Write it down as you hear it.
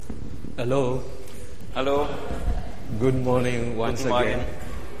Hello. Hallo. Good morning once Guten Morgen. again.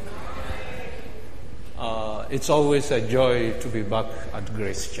 It's always a joy to be back at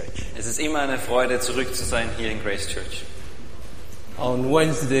Grace Church. Es ist immer eine Freude, zurück zu sein hier in Grace Church. On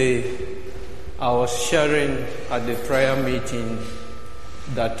Wednesday, I was sharing at the prayer meeting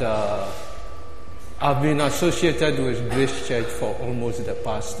that I've been associated with Grace Church for almost the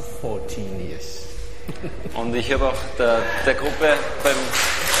past 14 years. Und ich habe auch der Gruppe beim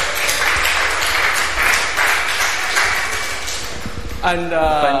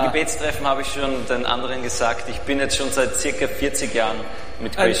Gebetstreffen habe ich schon den anderen gesagt, ich bin jetzt schon seit circa 40 Jahren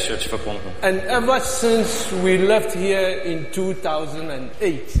mit Grace Church verbunden. And ever since we left here in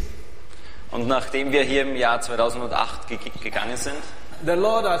 2008, Und nachdem wir hier im Jahr 2008 gegangen sind, the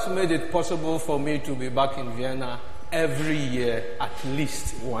Lord has made it possible for me to be back in Vienna every year at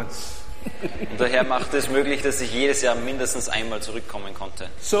least once. und der Herr machte es möglich, dass ich jedes Jahr mindestens einmal zurückkommen konnte.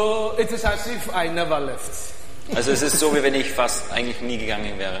 So it is as if I never left. Also es ist so, wie wenn ich fast eigentlich nie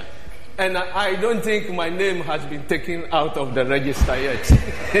gegangen wäre. And I don't think my name has been taken out of the register yet.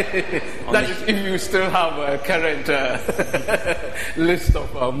 That is if you still have a current list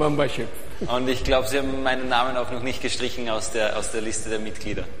of our membership. Und ich glaube, sie haben meinen Namen auch noch nicht gestrichen aus der Liste der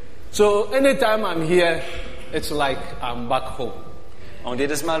Mitglieder. So anytime I'm here, it's like I'm back home. Und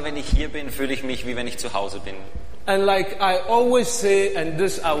jedes Mal, wenn ich hier bin, fühle ich mich, wie wenn ich zu Hause bin. And like I always say, and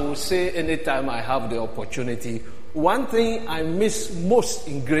this I will say anytime I have the opportunity, one thing I miss most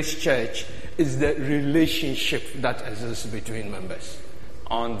in Grace Church is the relationship that exists between members.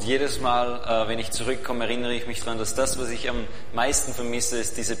 Und jedes Mal, wenn ich zurückkomme, erinnere ich mich daran, dass das, was ich am meisten vermisse,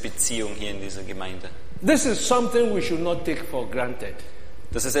 ist diese Beziehung hier in dieser Gemeinde. This is something we should not take for granted.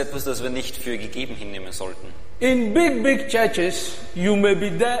 Das ist etwas, das wir nicht für gegeben hinnehmen sollten. In big churches, you may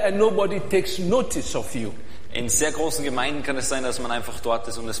be there and nobody takes notice of you. In sehr großen Gemeinden kann es sein, dass man einfach dort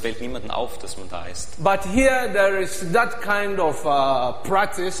ist und es fällt niemandem auf, dass man da ist. But here there is that kind of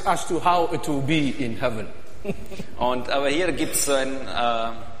practice as to how it will be in heaven. Aber hier gibt es so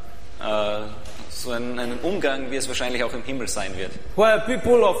einen Umgang, wie es wahrscheinlich auch im Himmel sein wird. Where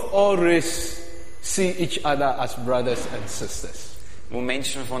people of all races see each other as brothers and sisters. Wo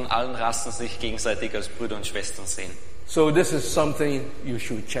Menschen von allen Rassen sich gegenseitig als Brüder und Schwestern sehen. So this is something you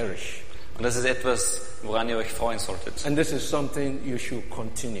should cherish. Und das ist etwas, woran ihr euch freuen solltet. And this is something you should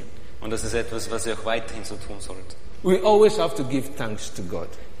continue. Und das ist etwas, was ihr auch weiterhin so tun sollt. We always have to give thanks to God.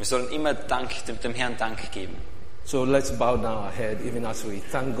 Wir sollen immer dem Herrn Dank geben. So let's bow down our head even as we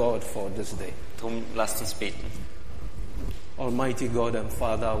thank God for this day. Darum lasst uns beten. Almighty God and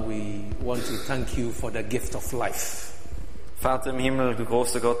Father, we want to thank you for the gift of life. Vater im Himmel, du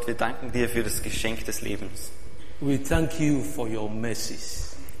großer Gott, wir danken dir für das Geschenk des Lebens. We thank you for your mercies.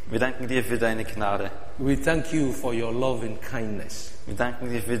 Wir danken dir für deine Gnade. We thank you for your love and kindness. Wir danken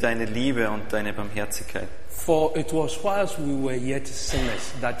dir für deine Liebe und deine Barmherzigkeit. For it was whilst we were yet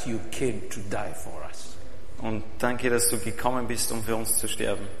sinners that you came to die for us. Und danke, dass du gekommen bist, um für uns zu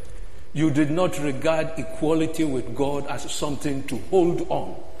sterben. You did not regard equality with God as something to hold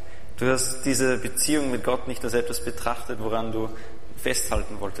on. Du hast diese Beziehung mit Gott nicht als etwas betrachtet, woran du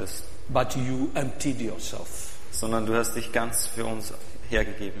festhalten wolltest. But you emptied yourself. Sondern du hast dich ganz für uns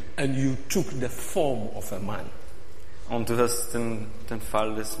hergegeben. And you took the form of a man. Und du hast den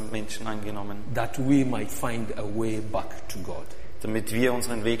Fall des Menschen angenommen. That we might find a way back to God. Damit wir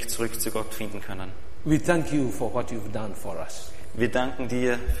unseren Weg zurück zu Gott finden können. We thank you for what you've done for us. Wir danken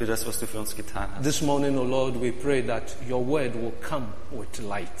dir für das, was du für uns getan hast. This morning, O Lord, we pray that your word will come with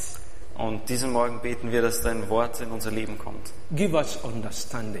light. Und diesen Morgen beten wir, dass dein Wort in unser Leben kommt. Give us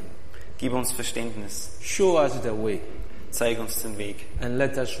understanding. Gib uns Verständnis. Show us the way. Zeig uns den Weg. And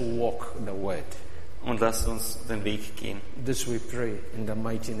let us walk the word. Und lass uns den Weg gehen. This we pray in the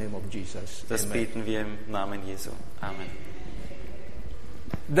mighty name of Jesus. Das Amen. beten wir im Namen Jesu. Amen.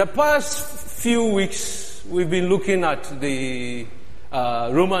 The past few weeks we've been looking at the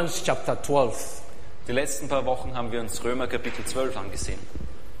Romans chapter 12. Die letzten paar Wochen haben wir uns Römer Kapitel 12 angesehen.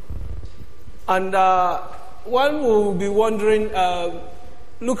 And one will be wondering,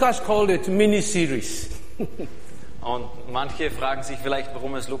 Lucas called it mini-series. Und manche fragen sich vielleicht,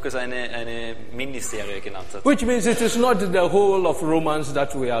 warum es Lukas eine Miniserie genannt hat. Which means it is not the whole of Romans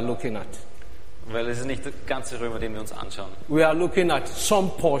that we are looking at. Weil es ist nicht der ganze Römer, den wir uns anschauen. We are looking at some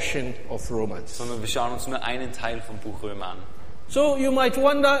portion of Romans. Sondern wir schauen uns nur einen Teil vom Buch Römer an. So you might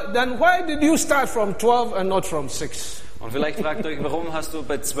wonder, then why did you start from 12 and not from 6? Und vielleicht fragt ihr euch, warum hast du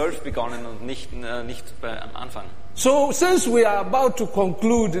bei 12 begonnen und nicht am Anfang? So since we are about to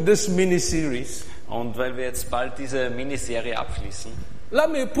conclude this mini-series, Und weil wir jetzt bald diese Miniserie abschließen, Let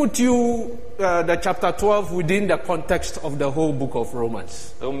me put you the chapter 12 within the context of the whole book of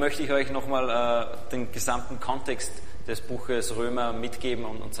Romans. Darum möchte ich euch nochmal den gesamten Kontext des Buches Römer mitgeben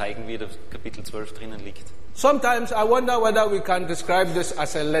und zeigen, wie das Kapitel 12 drinnen liegt. Sometimes I wonder whether we can describe this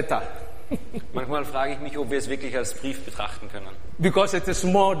as a letter. Manchmal frage ich mich, ob wir es wirklich als Brief betrachten können, Because it is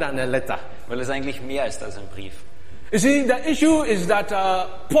more than a letter. weil es eigentlich mehr ist als ein Brief. You see, the issue is that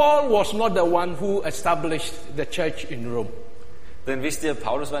Paul was not the one who established the church in Rome. Denn wisst ihr,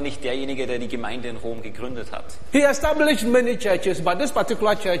 Paulus war nicht derjenige, der die Gemeinde in Rom gegründet hat. He established many churches, but this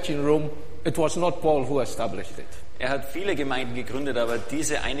particular church in Rome, it was not Paul who established it. Er hat viele Gemeinden gegründet, aber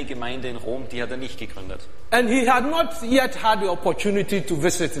diese eine Gemeinde in Rom, die hat er nicht gegründet. And he had not yet had the opportunity to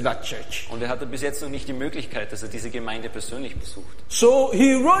visit that church. Und er hatte bis jetzt noch nicht die Möglichkeit, dass er diese Gemeinde persönlich besucht. So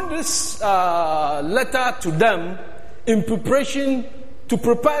he wrote this letter to them in preparation to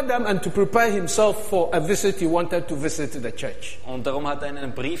prepare them and to prepare himself for a visit he wanted to visit the church. Und darum hat er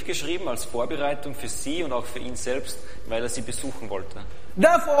einen Brief geschrieben als Vorbereitung für sie und auch für ihn selbst, weil er sie besuchen wollte.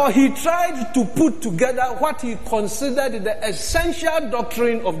 Therefore, he tried to put together what he considered the essential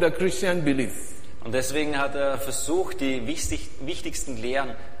doctrine of the Christian belief. Und deswegen hat er versucht, die wichtigsten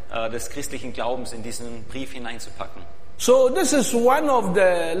Lehren des christlichen Glaubens in diesen Brief hineinzupacken. So this is one of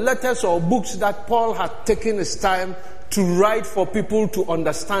the letters or books that Paul had taken his time to write for people to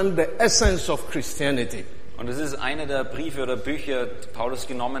understand the essence of Christianity. Und es ist einer der Briefe oder Bücher, die Paulus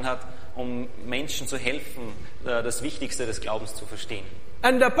genommen hat, um Menschen zu helfen, das Wichtigste des Glaubens zu verstehen.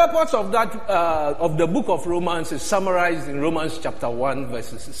 And the purpose of that of the book of Romans is summarized in Romans chapter 1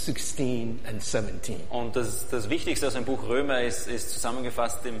 verses 16 and 17. Und das Wichtigste aus dem Buch Römer ist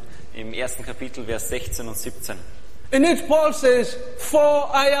zusammengefasst im ersten Kapitel, Vers 16 und 17. In it Paul says, "For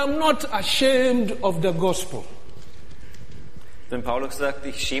I am not ashamed of the gospel." Denn Paulus sagt,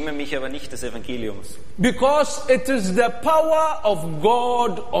 ich schäme mich aber nicht des Evangeliums. Because it is the power of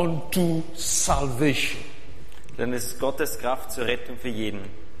God unto salvation. Denn es ist Gottes Kraft zur Rettung für jeden.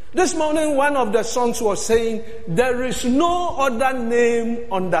 This morning one of the songs was saying, "There is no other name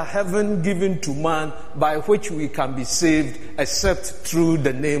under heaven given to man by which we can be saved except through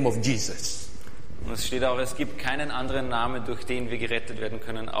the name of Jesus." Und es steht auch, es gibt keinen anderen Namen, durch den wir gerettet werden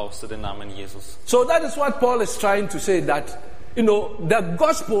können, außer den Namen Jesus. So that is what Paul is trying to say, that the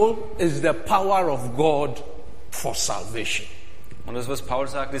gospel is the power of God for salvation. Und das, was Paul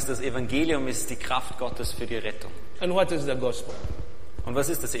sagt, ist, das Evangelium ist die Kraft Gottes für die Rettung. And what is the gospel? Und was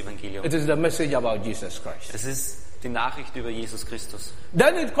ist das Evangelium? It is the message about Jesus Christ. Es ist die Nachricht über Jesus Christus.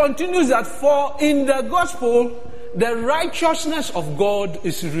 Then it continues that for in the gospel, the righteousness of God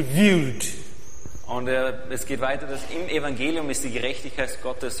is revealed. Und es geht weiter, dass im Evangelium ist die Gerechtigkeit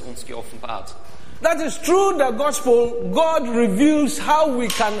Gottes uns geoffenbart. That is true, the gospel, God reveals how we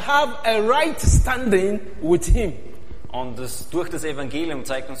can have a right standing with Him. Und durch das Evangelium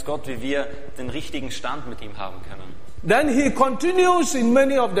zeigt uns Gott, wie wir den richtigen Stand mit ihm haben können. Then he continues in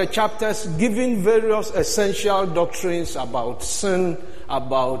many of the chapters giving various essential doctrines about sin,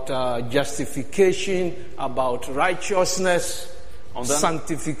 about justification, about righteousness, Und dann,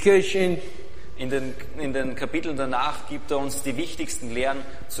 sanctification. in den Kapiteln danach gibt er uns die wichtigsten Lehren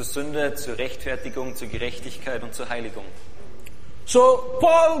zur Sünde, zur Rechtfertigung, zur Gerechtigkeit und zur Heiligung. So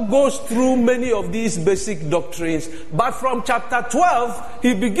Paul goes through many of these basic doctrines, but from chapter 12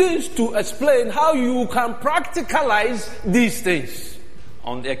 he begins to explain how you can practicalize these things.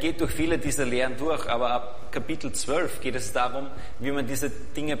 Und er geht durch viele dieser Lehren durch, aber ab Kapitel 12 geht es darum, wie man diese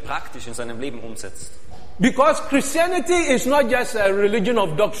Dinge praktisch in seinem Leben umsetzt. Because Christianity is not just a religion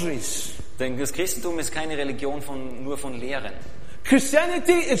of doctrines. Denn das Christentum ist keine Religion nur von Lehren,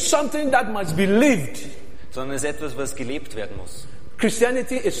 Christianity is something that must be lived. sondern es ist etwas, was gelebt werden muss.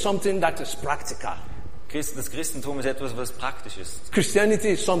 Christianity is something that is practical. Das Christentum ist etwas, was praktisch ist. Christianity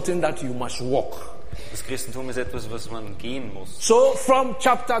is something that you must walk. Das Christentum ist etwas, was man gehen muss. So from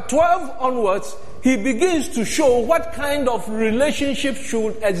chapter 12 onwards, he begins to show what kind of relationship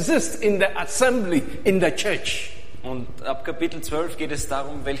should exist in the assembly, in the church. Und ab Kapitel 12 geht es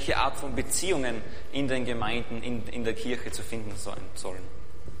darum, welche Art von Beziehungen in den Gemeinden, in der Kirche zu finden sollen.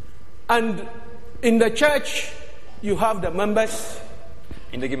 And in the church, you have the members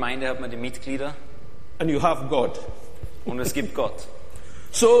In der Gemeinde hat man die Mitglieder and you have God. und es gibt Gott.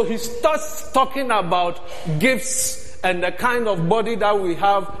 So he starts talking about gifts and the kind of body that we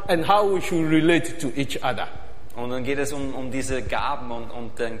have and how we should relate to each other. Und dann geht es um diese Gaben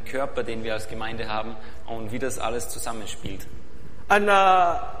und den Körper, den wir als Gemeinde haben und wie das alles zusammenspielt. And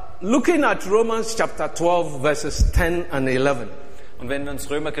looking at Romans chapter 12 verses 10 and 11. Und wenn wir uns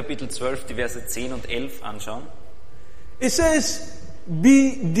Römer Kapitel 12, die Verse 10 und 11 anschauen, It says,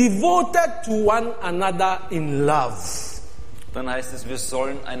 "Be devoted to one another in love." dann heißt es, wir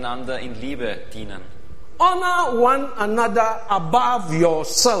sollen einander in Liebe dienen. Honor one another above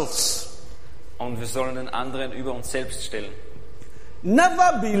yourselves. Und wir sollen den anderen über uns selbst stellen.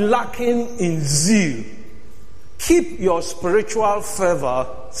 Never be lacking in zeal. Keep your spiritual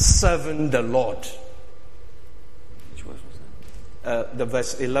fervor serving the Lord. The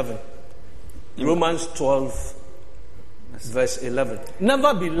verse 11. Romans 12, verse 11.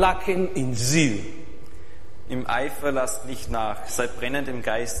 Never be lacking in zeal. Im Eifer lasst nicht nach, seid brennend im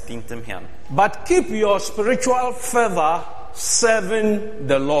Geist, dient dem Herrn. But keep your spiritual fervor serving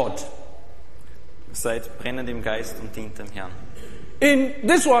the Lord. Seid brennend im Geist und dient dem Herrn.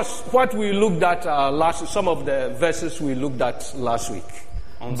 This was what we looked at some of the verses we looked at last week.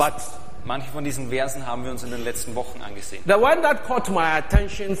 Und But manche von diesen Versen haben wir uns in den letzten Wochen angesehen. the one that caught my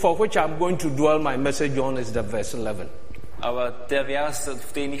attention, for which I'm going to dwell my message on, is the verse 11. Aber der Vers,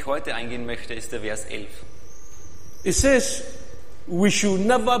 auf den ich heute eingehen möchte, ist der Vers 11. It says, we should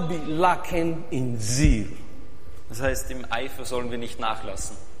never be lacking in zeal. Das heißt, im Eifer sollen wir nicht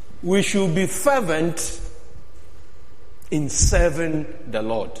nachlassen. We should be fervent in serving the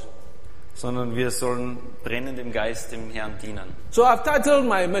Lord. Sondern wir sollen brennend im Geist dem Herrn dienen. So I've titled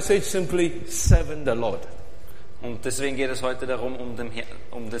my message simply, Serving the Lord. Und deswegen geht es heute darum,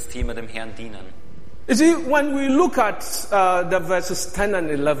 um das Thema dem Herrn dienen. You see, when we look at the verses 10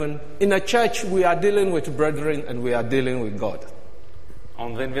 and 11, in a church we are dealing with brethren and we are dealing with God.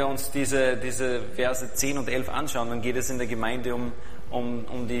 Und wenn wir uns diese Verse 10 und 11 anschauen, dann geht es in der Gemeinde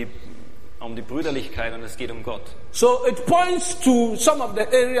um die Brüderlichkeit und es geht um Gott. So it points to some of the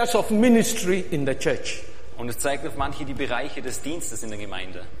areas of ministry in the church. Und es zeigt auf manche die Bereiche des Dienstes in der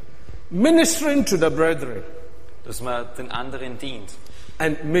Gemeinde. Ministering to the brethren Dass man den anderen dient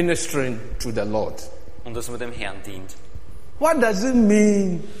and ministering to the Lord. und dass man dem Herrn dient. What does it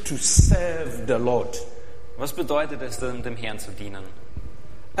mean to serve the Lord? Was bedeutet es denn, dem Herrn zu dienen?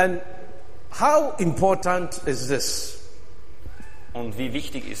 And how important is this? Und wie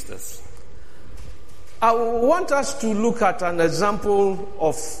wichtig ist es? I want us to look at an example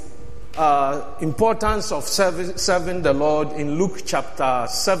of importance of serving the Lord in Luke chapter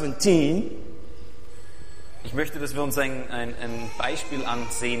 17. Ich möchte, dass wir uns ein Beispiel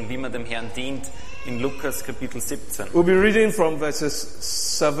ansehen, wie man dem Herrn dient, in Lukas Kapitel 17. We'll be reading from verses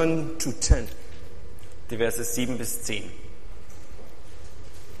 7 to 10. Die Verse 7 bis 10.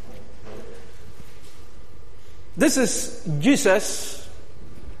 This is Jesus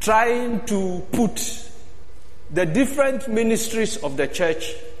trying to put the different ministries of the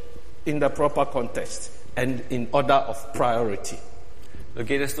church in the proper context and in order of priority. Da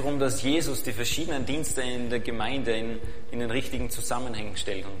geht es darum, dass Jesus die verschiedenen Dienste in der Gemeinde in den richtigen Zusammenhängen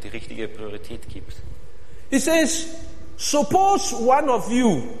stellt und die richtige Priorität gibt. He says, suppose one of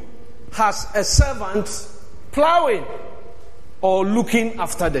you has a servant plowing or looking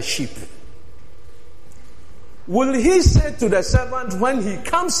after the sheep. Will he say to the servant when he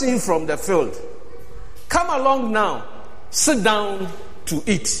comes in from the field, come along now, sit down to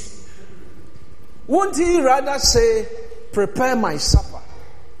eat? Won't he rather say, prepare my supper,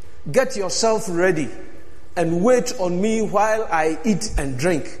 get yourself ready, and wait on me while I eat and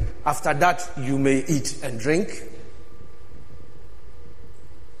drink? After that, you may eat and drink.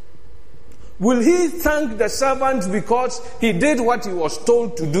 Will he thank the servant because he did what he was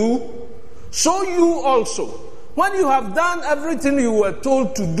told to do? So you also, when you have done everything you were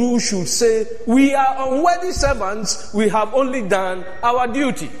told to do, should say, we are unworthy servants, we have only done our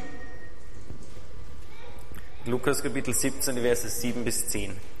duty. Lukas Kapitel 17, die Verse 7 bis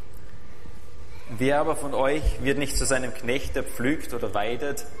 10. Wer aber von euch wird nicht zu seinem Knecht, der pflügt oder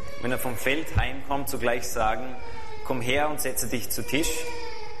weidet, wenn er vom Feld heimkommt, sogleich sagen, komm her und setze dich zu Tisch?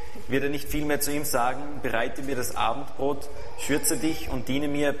 Wird er nicht vielmehr zu ihm sagen, bereite mir das Abendbrot, schürze dich und diene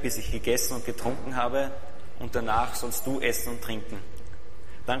mir, bis ich gegessen und getrunken habe, und danach sollst du essen und trinken.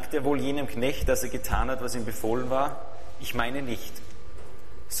 Dankt er wohl jenem Knecht, dass er getan hat, was ihm befohlen war? Ich meine nicht.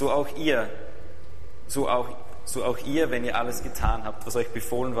 So auch ihr, wenn ihr alles getan habt, was euch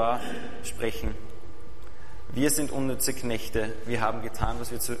befohlen war, sprechen. Wir sind unnütze Knechte, wir haben getan,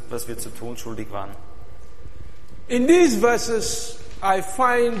 was wir zu tun schuldig waren. In these verses, I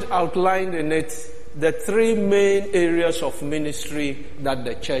find outlined in it the three main areas of ministry that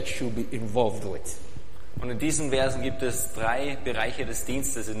the church should be involved with. Und in diesen Versen gibt es 3 Bereiche des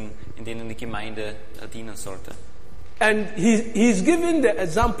Dienstes, in denen die Gemeinde dienen sollte. And he's giving the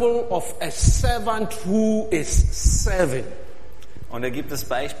example of a servant who is serving. Und er gibt das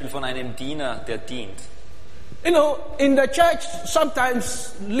Beispiel von einem Diener, der dient. You know, in the church,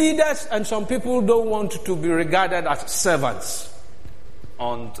 sometimes leaders and some people don't want to be regarded as servants.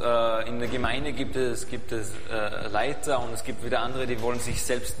 Und in der Gemeinde gibt es Leiter und es gibt wieder andere, die wollen sich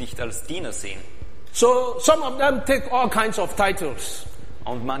selbst nicht als Diener sehen. So some of them take all kinds of titles.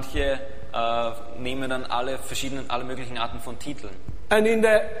 Und manche nehmen dann alle möglichen Arten von Titeln. And in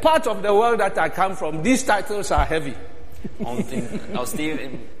the part of the world that I come from, these titles are heavy. Und aus dem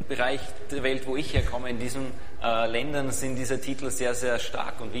Bereich der Welt, wo ich herkomme, in diesen Ländern sind diese Titel sehr, sehr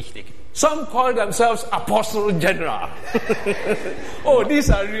stark und wichtig. Some call themselves Apostle General. Oh, these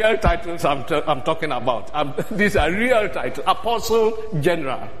are real titles I'm talking about. These are real titles. Apostle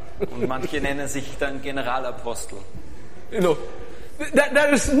General. Und manche nennen sich dann Generalapostel. You know,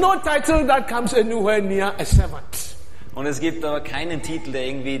 there is no title that comes anywhere near a servant. Und es gibt aber keinen Titel, der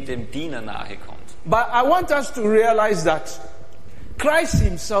irgendwie dem Diener nahe kommt. But I want us to realize that Christ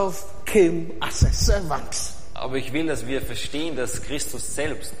himself came as a servant. Aber ich will, dass wir verstehen, dass Christus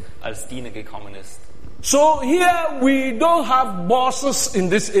selbst als Diener gekommen ist. So here we don't have bosses in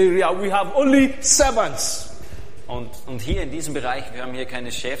this area, we have only servants. Und hier in diesem Bereich, wir haben hier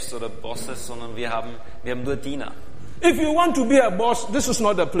keine Chefs oder Bosses, sondern wir haben nur Diener. If you want to be a boss, this is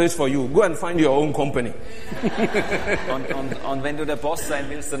not the place for you. Go and find your own company. Und wenn du der Boss sein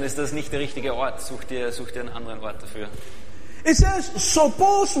willst, dann ist das nicht der richtige Ort. Such dir einen anderen Ort dafür. It says,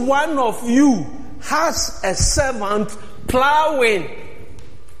 suppose one of you has a servant plowing.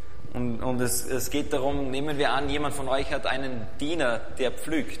 Und es geht darum, nehmen wir an, jemand von euch hat einen Diener, der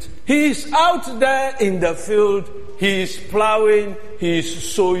pflügt. He is out there in the field, he is plowing, he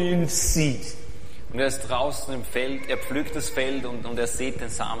is sowing seed. Und er ist draußen im Feld, er pflügt das Feld und er sät den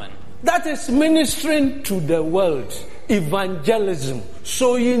Samen. That is ministering to the world. Evangelism,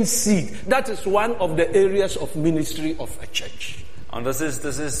 sowing seed. That is one of the areas of ministry of a church. Und das ist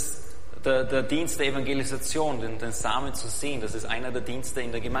der Dienst der Evangelisation, den Samen zu sehen. Das ist einer der Dienste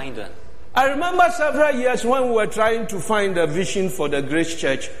in der Gemeinde. I remember several years when we were trying to find a vision for the Grace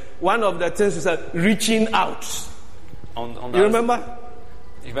Church. One of the things is reaching out. You remember?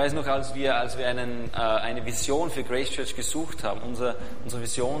 Ich weiß noch, als wir eine Vision für Grace Church gesucht haben, unsere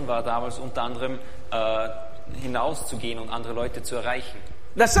Vision war damals unter anderem hinauszugehen und andere Leute zu erreichen.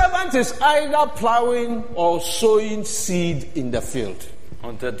 The servant is either plowing or sowing seed in the field.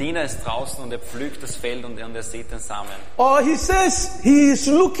 Und der Diener ist draußen und er pflügt das Feld und er sät den Samen. Or he says he is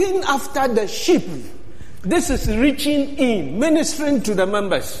looking after the sheep. This is reaching in, ministering to the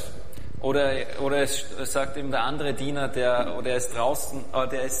members. Oder es sagt ihm der andere Diener, der ist draußen,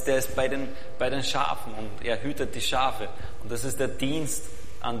 der ist bei den Schafen und er hütet die Schafe. Und das ist der Dienst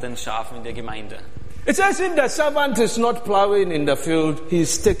an den Schafen in der Gemeinde. It says if the servant is not plowing in the field, he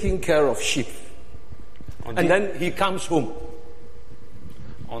is taking care of sheep. And then he comes home.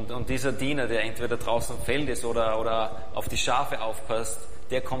 Und dieser Diener, der entweder draußen im Feld ist oder auf die Schafe aufpasst,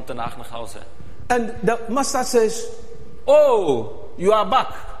 der kommt danach nach Hause. And the master says, oh, you are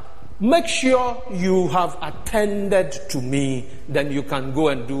back. Make sure you have attended to me, then you can go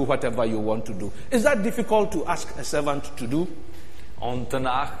and do whatever you want to do. Is that difficult to ask a servant to do? Und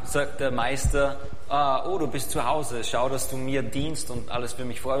danach sagt der Meister, oh, du bist zu Hause, schau, dass du mir dienst und alles für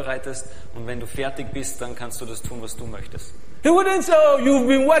mich vorbereitest und wenn du fertig bist, dann kannst du das tun, was du möchtest. He wouldn't say, oh, you've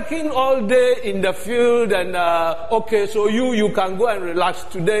been working all day in the field and okay, so you can go and relax.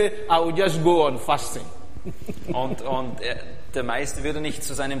 Today I will just go on fasting. Und der Meister würde nicht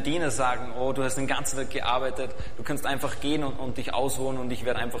zu seinem Diener sagen, oh, du hast den ganzen Tag gearbeitet, du kannst einfach gehen und dich ausruhen und ich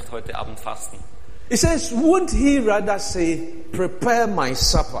werde einfach heute Abend fasten. He says, won't he rather say, prepare my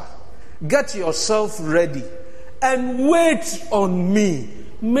supper, get yourself ready, and wait on me,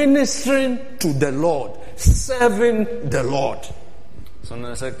 ministering to the Lord, serving the Lord.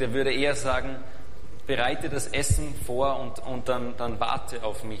 Sondern er sagt, er würde eher sagen, bereite das Essen vor und dann warte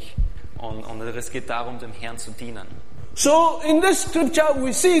auf mich. Und es geht darum, dem Herrn zu dienen. So in this scripture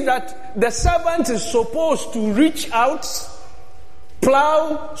we see that the servant is supposed to reach out,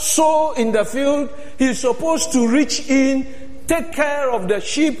 plow, sow in the field. He is supposed to reach in, take care of the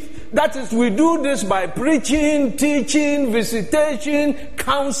sheep. That is, we do this by preaching, teaching, visitation,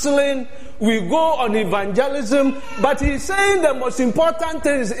 counseling. We go on evangelism. But he's saying the most important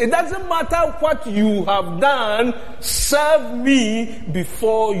thing is, it doesn't matter what you have done, serve me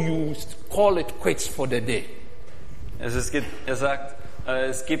before you call it quits for the day. Also er sagt,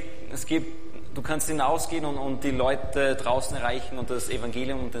 du kannst hinausgehen und die Leute draußen erreichen und das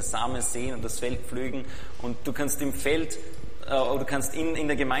Evangelium und den Samen sehen und das Feld pflügen und du kannst im Feld oder du kannst in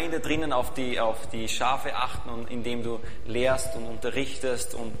der Gemeinde drinnen auf die Schafe achten und indem du lehrst und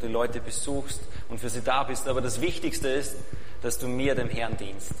unterrichtest und die Leute besuchst und für sie da bist. Aber das Wichtigste ist, dass du mir, dem Herrn,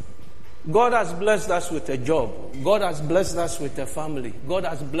 dienst. God has blessed us with a job. God has blessed us with a family. God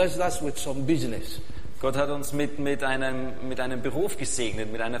has blessed us with some business. Gott hat uns mit einem Beruf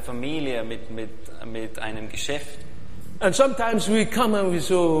gesegnet, mit einer Familie, mit einem Geschäft. And sometimes we come and we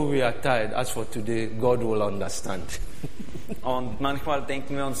say, oh, we are tired. As for today, God will understand. Und manchmal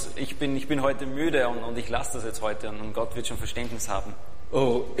denken wir uns, ich bin heute müde und ich lasse das jetzt heute und Gott wird schon Verständnis haben.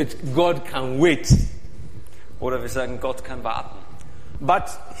 Oh, God can wait. Oder wir sagen, Gott kann warten. But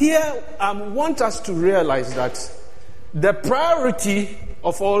here I want us to realize that the priority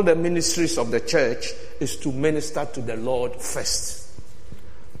of all the ministries of the church is to minister to the Lord first.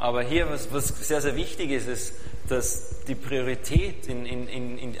 Aber hier, was sehr, sehr wichtig ist, dass die Priorität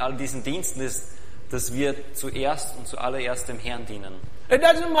in all diesen Diensten ist, dass wir zuerst und zuallererst dem Herrn dienen. It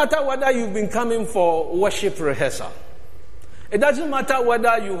doesn't matter whether you've been coming for worship rehearsal. It doesn't matter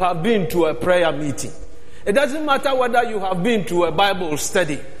whether you have been to a prayer meeting. It doesn't matter whether you have been to a Bible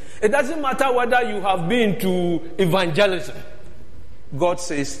study. It doesn't matter whether you have been to evangelism. God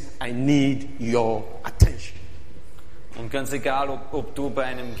says, I need your attention. Und ganz egal, ob du bei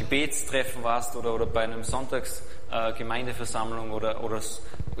einem Gebetstreffen warst oder bei einem Sonntagsgemeindeversammlung oder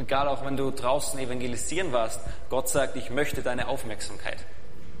egal auch wenn du draußen evangelisieren warst, Gott sagt, ich möchte deine Aufmerksamkeit.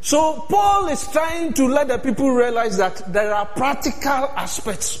 So Paul is trying to let the people realize that there are practical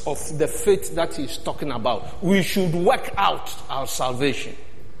aspects of the faith that he's talking about. We should work out our salvation.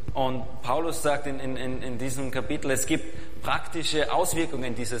 Und Paulus sagt in diesem Kapitel, es gibt praktische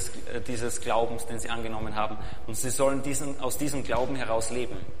Auswirkungen dieses Glaubens, den sie angenommen haben. Und sie sollen aus diesem Glauben heraus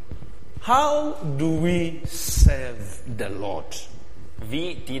leben. How do we serve the Lord?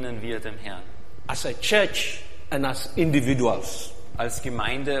 Wie dienen wir dem Herrn? As a church and as individuals. Als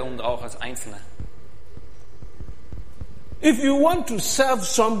Gemeinde und auch als Einzelne. If you want to serve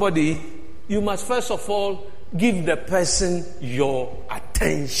somebody, you must first of all give the person your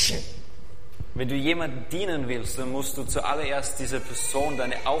attention. Wenn du jemandem dienen willst, dann musst du zuallererst dieser Person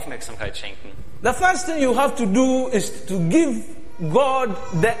deine Aufmerksamkeit schenken. The first thing you have to do is to give God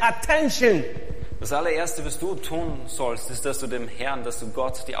the attention. Das allererste, was du tun sollst, ist, dass du dem Herrn, dass du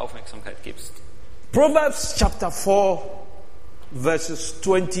Gott die Aufmerksamkeit gibst. Proverbs chapter 4, verses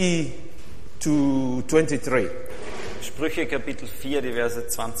 20 to 23. Sprüche Kapitel 4, die Verse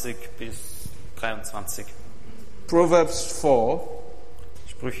 20 bis 23. Proverbs 4.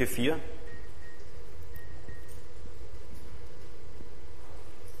 Sprüche 4.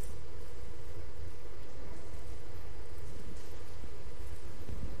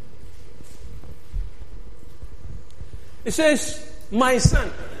 It says, my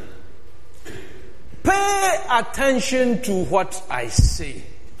son, pay attention to what I say.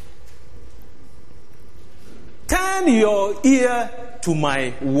 Turn your ear to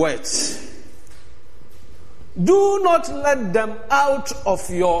my words. Do not let them out of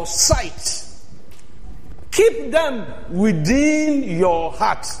your sight. Keep them within your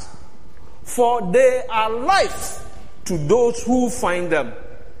heart, for they are life to those who find them,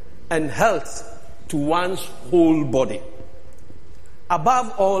 and health to one's whole body.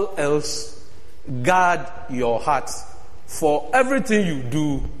 Above all else, guard your heart, for everything you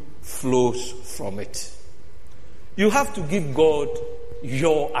do flows from it. You have to give God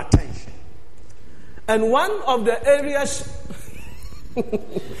your attention. And one of the areas,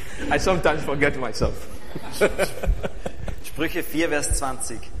 I sometimes forget myself. Sprüche 4, Vers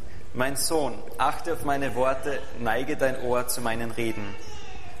 20. Mein Sohn, achte auf meine Worte, neige dein Ohr zu meinen Reden.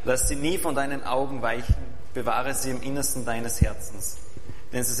 Lass sie nie von deinen Augen weichen, bewahre sie im Innersten deines Herzens.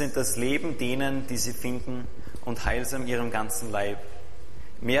 Denn sie sind das Leben denen, die sie finden, und heilsam ihrem ganzen Leib.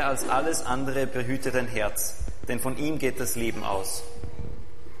 Mehr als alles andere behüte dein Herz, denn von ihm geht das Leben aus.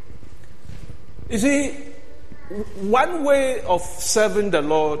 You see, one way of serving the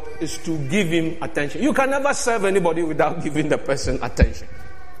Lord is to give him attention. You can never serve anybody without giving the person attention.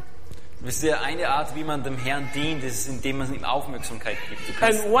 Wisst ihr, eine Art, wie man dem Herrn dient, ist, indem man ihm Aufmerksamkeit gibt. Du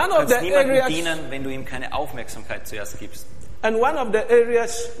kannst niemandem dienen, wenn du ihm keine Aufmerksamkeit zuerst gibst. And one of the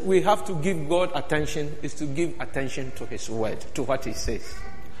areas we have to give God attention is to give attention to his word, to what he says.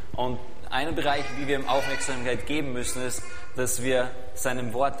 Und ein Bereich, wie wir ihm Aufmerksamkeit geben müssen, ist, dass wir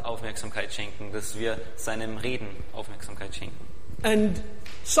seinem Wort Aufmerksamkeit schenken, dass wir seinem Reden Aufmerksamkeit schenken. And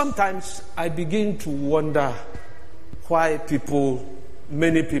sometimes I begin to wonder why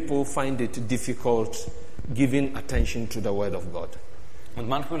many people find it difficult giving attention to the word of God. Und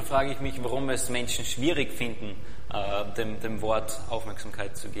manchmal frage ich mich, warum es Menschen schwierig finden, dem Wort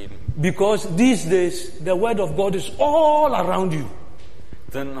Aufmerksamkeit zu geben. Because these days the word of God is all around you.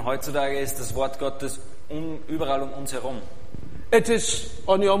 Denn heutzutage ist das Wort Gottes überall um uns herum. It is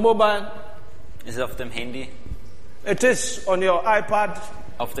on your mobile. Es ist auf dem Handy. It is on your iPad.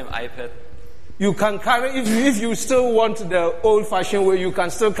 Auf dem iPad. You can carry, if you still want the old-fashioned way, you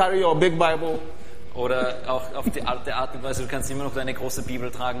can still carry your big Bible. Oder auch auf die alte Art und Weise, du kannst immer noch deine große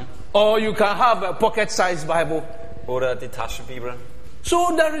Bibel tragen. Or you can have a pocket-sized Bible. Oder die Taschenbibel.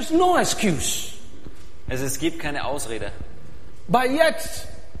 So there is no excuse. Also es gibt keine Ausrede. But yet,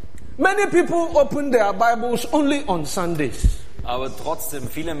 many people open their Bibles only on Sundays. Aber trotzdem,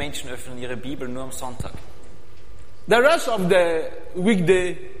 viele Menschen öffnen ihre Bibel nur am Sonntag. The rest of the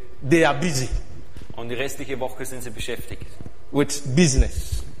weekday, they are busy Und die restliche Woche sind sie beschäftigt. with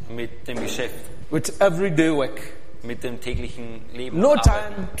business, Mit dem Geschäft. with everyday work. Mit dem täglichen Leben. No und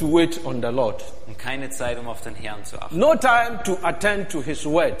Arbeiten. time to wait on the Lord. Und keine Zeit, um auf den Herrn zu achten. No time to attend to His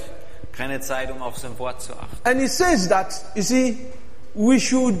word. Keine Zeit, um auf sein Wort zu achten. And He says that, you see, we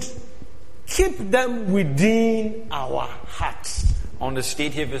should keep them within our hearts. Und es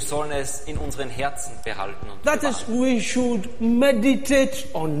steht hier, wir sollen es in unseren Herzen behalten und That bewahren. is, we should meditate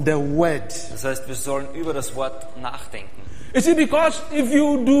on the word. Das heißt, wir sollen über das Wort nachdenken. You see, because if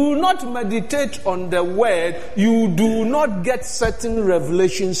you do not meditate on the word, you do not get certain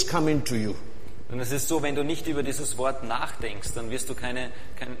revelations coming to you. Und es ist so, wenn du nicht über dieses Wort nachdenkst, dann wirst du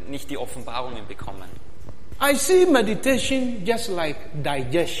nicht die Offenbarungen bekommen. I see meditation just like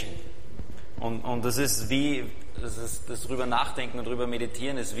digestion. Und das ist wie, das drüber nachdenken und drüber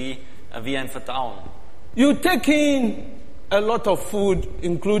meditieren ist wie ein Verdauen. You take in a lot of food,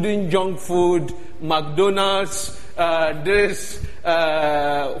 including junk food, McDonald's,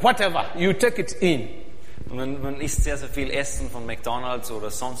 whatever. You take it in. Und man isst sehr, sehr viel Essen von McDonald's oder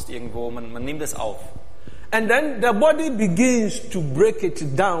sonst irgendwo. Man nimmt es auf. And then the body begins to break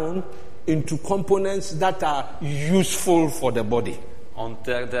it down into components that are useful for the body. Und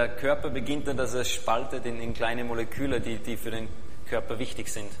der Körper beginnt dann, dass er spaltet in kleine Moleküle, die für den Körper wichtig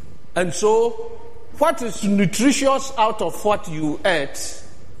sind. And so, what is nutritious out of what you ate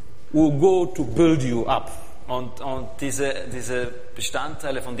will go to build you up. Und diese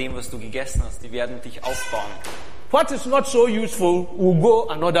Bestandteile von dem, was du gegessen hast, die werden dich aufbauen. What is not so useful will go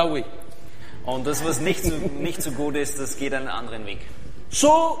another way. Und das, was nicht so gut ist, das geht einen anderen Weg.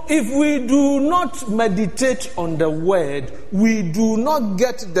 So, if we do not meditate on the word, we do not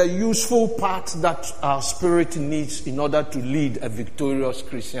get the useful part that our spirit needs in order to lead a victorious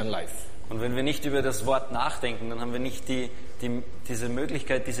Christian life. Und wenn wir nicht über das Wort nachdenken, dann haben wir nicht diese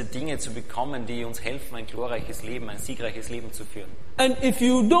Möglichkeit, diese Dinge zu bekommen, die uns helfen, ein glorreiches Leben, ein siegreiches Leben zu führen. And if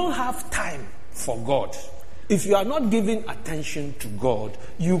you don't have time for God, if you are not giving attention to God,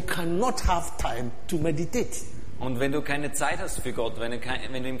 you cannot have time to meditate. Und wenn du keine Zeit hast für Gott, wenn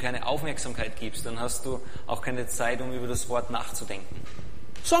du ihm keine Aufmerksamkeit gibst, dann hast du auch keine Zeit, um über das Wort nachzudenken.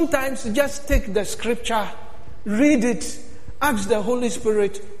 Sometimes just take the scripture, read it, ask the Holy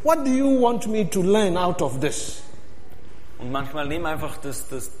Spirit, what do you want me to learn out of this? Und manchmal nimm einfach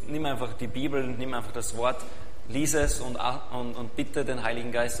die Bibel, nimm einfach das Wort, lies es und bitte den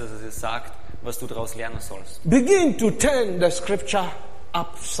Heiligen Geist, dass er dir sagt, was du daraus lernen sollst. Begin to turn the scripture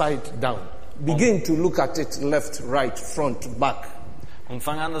upside down. Begin to look at it left, right, front, back. Und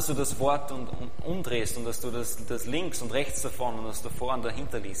fang an, dass du das Wort umdrehst und dass du das links und rechts davon und das davor und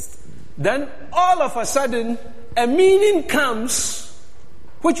dahinter liest. Then all of a sudden a meaning comes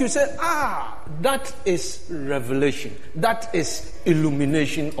which you say, that is revelation. That is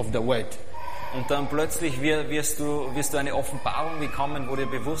illumination of the word. Und dann plötzlich wirst du eine Offenbarung bekommen, wo dir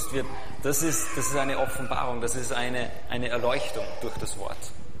bewusst wird, das ist eine Offenbarung, das ist eine Erleuchtung durch das Wort.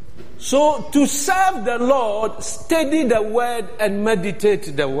 So to serve the Lord, study the word and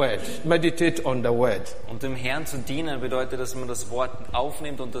meditate the word. Meditate on the word. Und dem Herrn zu dienen bedeutet, dass man das Wort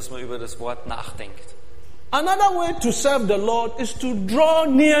aufnimmt und dass man über das Wort nachdenkt. Another way to serve the Lord is to draw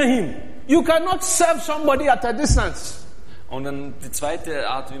near Him. You cannot serve somebody at a distance. Und dann die zweite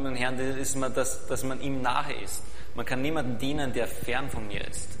Art, wie man Herrn dient, ist, dass man ihm nahe ist. Man kann niemanden dienen, der fern von mir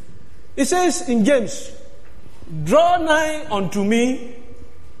ist. It says in James, draw nigh unto me,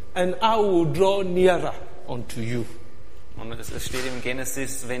 and I will draw nearer unto you. Und es steht im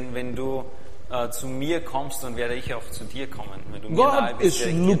Genesis, wenn du zu mir kommst, dann werde ich auch zu dir kommen. Wenn du mir nahe God bist, is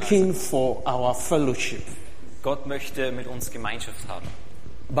werde ich dir nahe looking sein. for our fellowship, Gott möchte mit uns Gemeinschaft haben,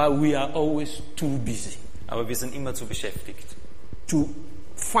 but we are always too busy aber wir sind immer zu beschäftigt. to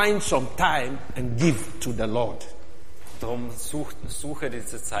find some time and give to the Lord. Darum suche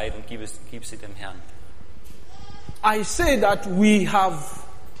diese Zeit und gib sie dem Herrn. I say that we have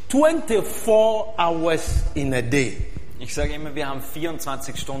 24 hours in a day. Ich sage immer, wir haben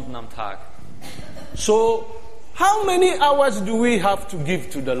 24 Stunden am Tag. So, how many hours do we have to give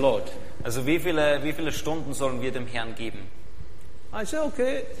to the Lord? Also wie viele Stunden sollen wir dem Herrn geben? I say,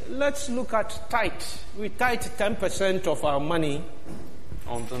 okay, let's look at tithe. We tithe 10% of our money.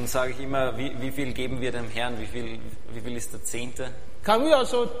 Und dann sage ich immer, wie viel geben wir dem Herrn? Wie viel ist der Zehnte? Can we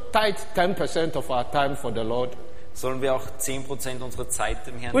also tithe 10% of our time for the Lord? Sollen wir auch 10% unserer Zeit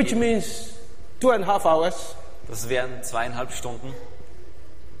dem Herrn Which geben? means 2.5 hours. Das wären 2,5 Stunden.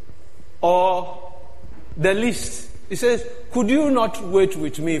 Or the least. He says, could you not wait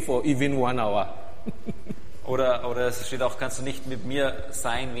with me for even 1 hour? Oder es steht auch, kannst du nicht mit mir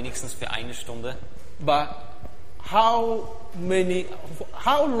sein, wenigstens für 1 Stunde? But how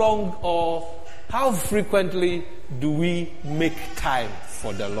long or how frequently do we make time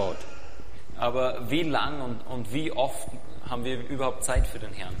for the Lord? Aber wie lang und wie oft haben wir überhaupt Zeit für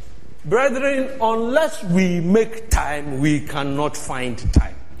den Herrn? Brethren, unless we make time, we cannot find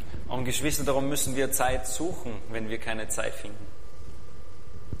time. Und Geschwister, darum müssen wir Zeit suchen, wenn wir keine Zeit finden.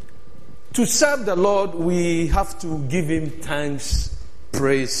 To serve the Lord, we have to give Him thanks,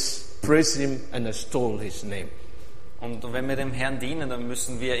 praise Him and extol His name. Und wenn wir dem Herrn dienen, dann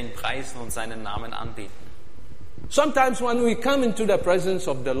müssen wir ihn preisen und seinen Namen anbeten. Sometimes when we come into the presence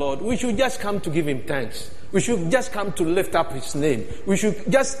of the Lord, we should just come to give Him thanks. We should just come to lift up His name. We should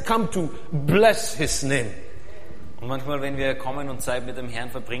just come to bless His name. Und manchmal, wenn wir kommen und Zeit mit dem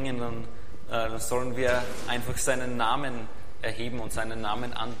Herrn verbringen, dann sollen wir einfach seinen Namen erheben und seinen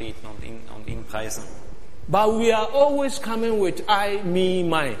Namen anbeten und ihn preisen. But we are always coming with I, me,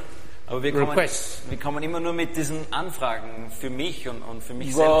 mine. Aber wir kommen immer nur mit diesen Anfragen für mich und für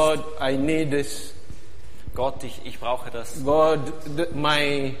mich God, selbst. I need this. Gott, ich brauche das. God,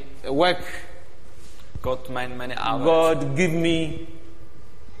 my work. Gott, meine Arbeit. God, give me.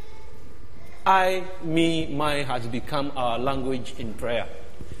 I, me, mine has become our language in prayer.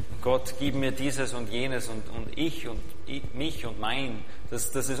 Gott, gib mir dieses und jenes und ich und mich und mein.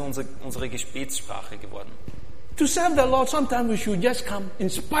 Das ist unsere Gebetssprache geworden. To serve the Lord, sometimes we should just come in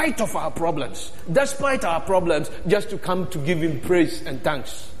spite of our problems. Despite our problems, just to come to give Him praise and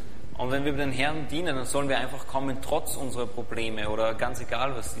thanks. Und wenn wir den Herrn dienen, dann sollen wir einfach kommen, trotz unserer Probleme oder ganz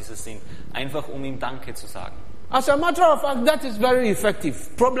egal, was diese sind, einfach um ihm Danke zu sagen. As a matter of fact, that is very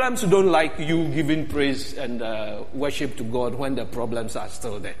effective. Problems don't like you giving praise and worship to God when the problems are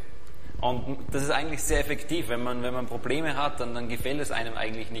still there. Und das ist eigentlich sehr effektiv. Wenn man Probleme hat, dann gefällt es einem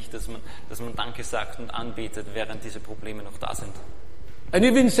eigentlich nicht, dass man Danke sagt und anbetet, während diese Probleme noch da sind. And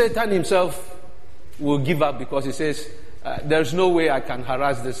even Satan himself will give up because he says, there's no way I can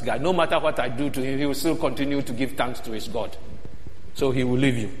harass this guy. No matter what I do to him, he will still continue to give thanks to his God. So he will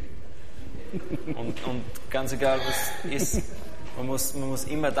leave you. Und ganz egal was ist, man muss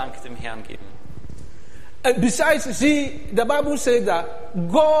immer Dank dem Herrn geben. And besides, see, the Bible says that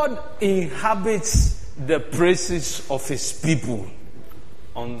God inhabits the praises of His people.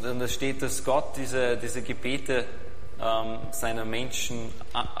 Und es steht, dass Gott diese Gebete seiner Menschen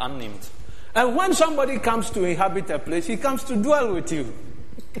annimmt. And when somebody comes to inhabit a place, he comes to dwell with you.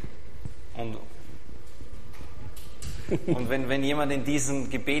 Und wenn jemand in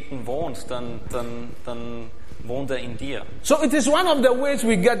diesen Gebeten wohnt, dann wohnt er in dir. So it is one of the ways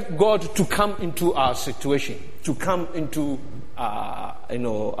we get God to come into our situation, to come into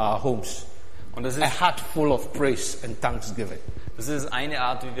our homes. Und das ist a heart full of praise and thanksgiving. Das ist eine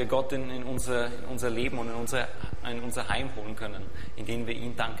Art, wie wir Gott in unser Leben und in unser Heim holen können, indem wir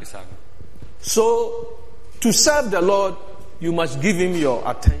ihm Danke sagen. So, to serve the Lord, you must give Him your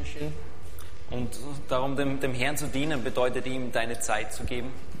attention. Und darum dem Herrn zu dienen, bedeutet ihm deine Zeit zu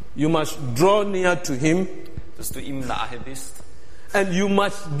geben. You must draw near to Him. Dass du ihm nahe bist. And you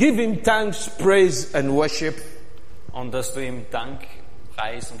must give Him thanks, praise and worship. Und dass du ihm Dank,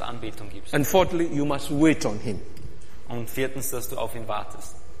 Preis und Anbetung gibst. And fourthly, you must wait on Him. Und viertens, dass du auf ihn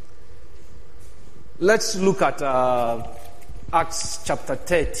wartest. Let's look at Acts chapter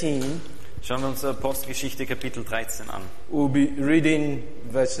 13. Schauen wir uns Apostelgeschichte Kapitel 13 an. We'll be reading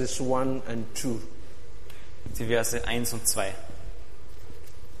verses 1 and 2. Die Verse 1 und 2.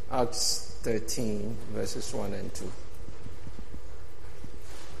 Acts 13, verses 1 and 2.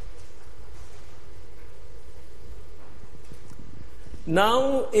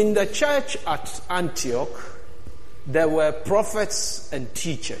 Now, in the church at Antioch, there were prophets and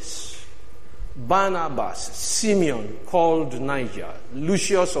teachers. Barnabas, Simeon, called Niger,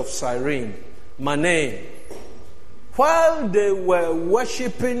 Lucius of Cyrene, Manaen. While they were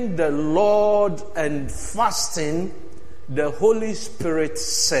worshiping the Lord and fasting, the Holy Spirit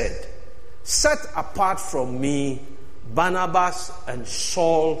said, "Set apart from me Barnabas and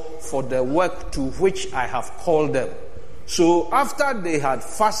Saul for the work to which I have called them." So after they had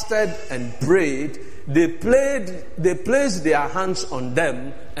fasted and prayed, they placed their hands on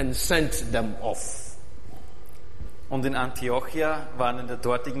them and sent them off. Und in Antiochia waren in der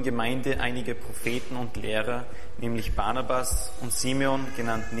dortigen Gemeinde einige Propheten und Lehrer, nämlich Barnabas und Simeon,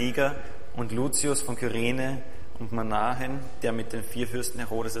 genannt Niger, und Lucius von Kyrene und Manahen, der mit den 4 Fürsten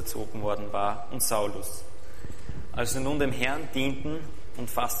Herodes erzogen worden war, und Saulus. Als sie nun dem Herrn dienten und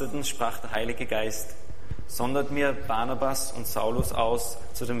fasteten, sprach der Heilige Geist: Sondert mir Barnabas und Saulus aus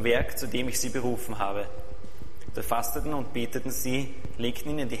zu dem Werk, zu dem ich sie berufen habe. Da fasteten und beteten sie,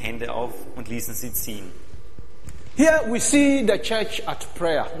 legten ihnen die Hände auf und ließen sie ziehen. Here we see the church at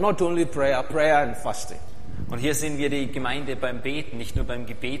prayer, not only prayer, prayer and fasting. Und hier sehen wir die Gemeinde beim Beten, nicht nur beim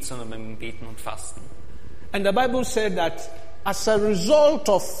Gebet, sondern beim Beten und Fasten. And the Bible said that as a result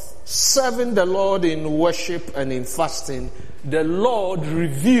of serving the Lord in worship and in fasting, the Lord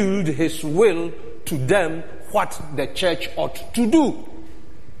revealed His will to them what the church ought to do.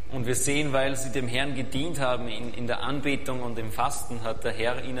 Und wir sehen, weil sie dem Herrn gedient haben in der Anbetung und im Fasten, hat der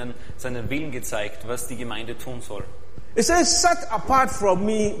Herr ihnen seinen Willen gezeigt, was die Gemeinde tun soll. It says, set apart from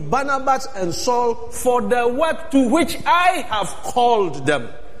me Barnabas and Saul for the work to which I have called them.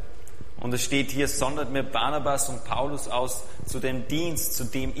 Und es steht hier, sondert mir Barnabas und Paulus aus zu dem Dienst, zu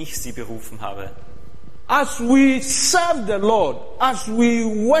dem ich sie berufen habe. As we serve the Lord, as we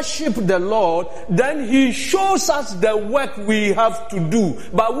worship the Lord, then He shows us the work we have to do.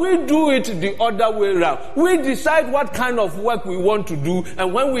 But we do it the other way around. We decide what kind of work we want to do,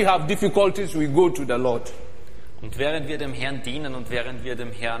 and when we have difficulties, we go to the Lord. Und während wir dem Herrn dienen und während wir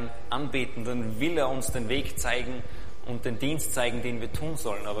dem Herrn anbeten, dann will er uns den Weg zeigen und den Dienst zeigen, den wir tun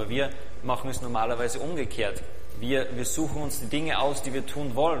sollen. Aber wir machen es normalerweise umgekehrt. Wir suchen uns die Dinge aus, die wir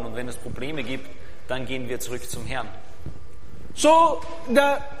tun wollen. Und wenn es Probleme gibt, dann gehen wir zurück zum Herrn. So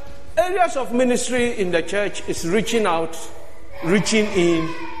the areas of ministry in the church is reaching out, reaching in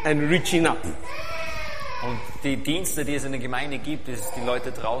and reaching up. Und die Dienste, die es in der Gemeinde gibt, ist die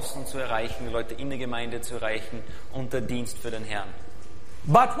Leute draußen zu erreichen, die Leute in der Gemeinde zu erreichen und der Dienst für den Herrn.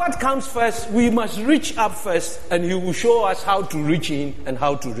 But what comes first? We must reach up first, and He will show us how to reach in and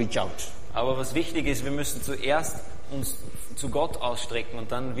how to reach out. Aber was wichtig ist, wir müssen zuerst uns zu Gott ausstrecken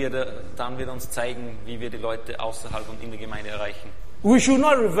und dann wird er uns zeigen, wie wir die Leute außerhalb und in der Gemeinde erreichen. We should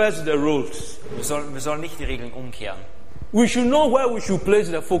not reverse the roles. Wir sollen nicht die Regeln umkehren. We should know where we should place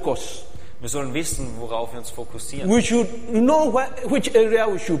the focus. Wir sollen wissen, worauf wir uns fokussieren. We should know which area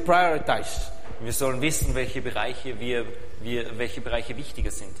we should prioritize. Wir sollen wissen, welche Bereiche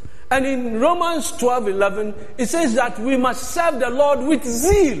wichtiger sind. And in Romans 12:11, it says that we must serve the Lord with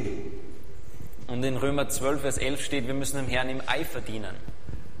zeal. Und in Römer 12, Vers 11 steht, wir müssen dem Herrn im Eifer dienen.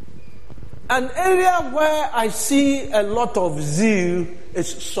 An area where I see a lot of zeal is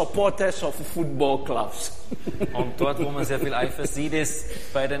supporters of football clubs. Und dort, wo man sehr viel Eifer sieht,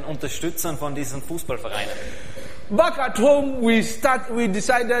 ist bei den Unterstützern von diesen Fußballvereinen. Back at home, we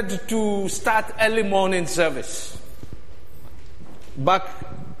decided to start early morning service. Back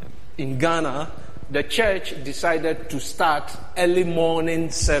in Ghana, the church decided to start early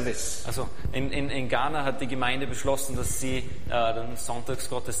morning service. Also in Ghana hat die Gemeinde beschlossen, dass sie den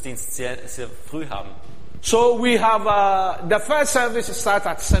Sonntagsgottesdienst sehr, sehr früh haben. So we have the first service starts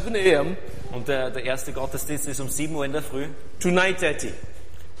at 7 a.m. Und der erste Gottesdienst ist um 7 Uhr in der Früh to 9:30.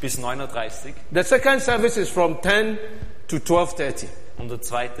 bis 9:30 Uhr. The second service is from 10 to 12:30. Und der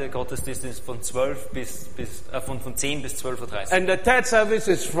zweite Gottesdienst ist von 10 bis 12:30 Uhr. And the third service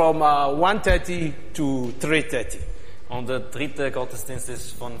is from 1:30 to 3:30. Und der dritte Gottesdienst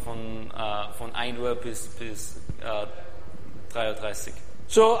ist von 1 Uhr bis 3:30 Uhr.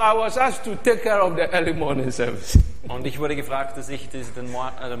 So I was asked to take care of the early morning service. Und ich wurde gefragt, dass ich den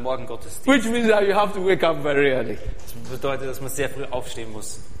Morgengottesdienst, Which means that you have to wake up very early. das bedeutet, dass man sehr früh aufstehen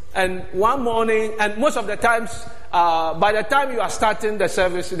muss. And one morning, and most of the times, by the time you are starting the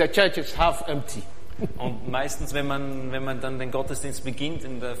service, the church is half empty. Und meistens, wenn man dann den Gottesdienst beginnt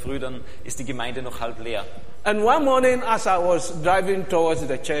in der Früh, dann ist die Gemeinde noch halb leer. And one morning, as I was driving towards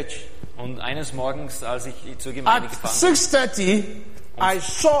the church, Und eines Morgens, als ich zur Gemeinde at gefahren bin, 6:30, I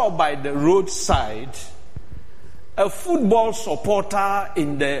saw by the roadside a football supporter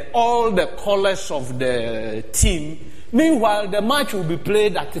in all the colors of the team. Meanwhile, the match will be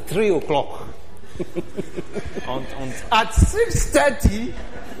played at 3 o'clock. und At 6:30,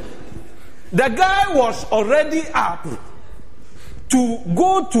 the guy was already up to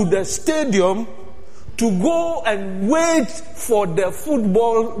go to the stadium to go and wait for the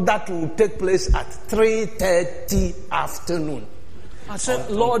football that will take place at 3:30 afternoon. I said,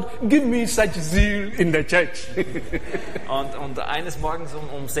 Lord, give me such zeal in the church. Und eines Morgens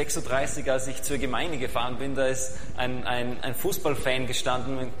um 6:30 Uhr, als ich zur Gemeinde gefahren bin, da ist ein Fußballfan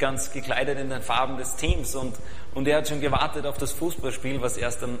gestanden, ganz gekleidet in den Farben des Teams. Und Und er hat schon gewartet auf das Fußballspiel, was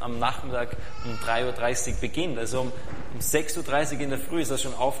erst am Nachmittag um 3:30 Uhr beginnt. Also um 6:30 Uhr in der Früh ist er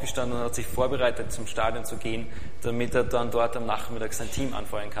schon aufgestanden und hat sich vorbereitet, zum Stadion zu gehen, damit er dann dort am Nachmittag sein Team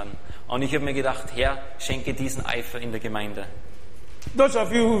anfeuern kann. Und ich habe mir gedacht, Herr, schenke diesen Eifer in der Gemeinde. Those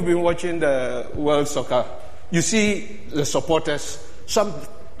of you who've been watching the World Soccer, you see the supporters.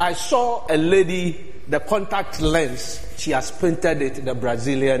 I saw a lady, the contact lens, she has painted it the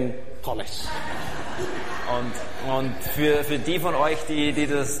Brazilian colors. Und für die von euch, die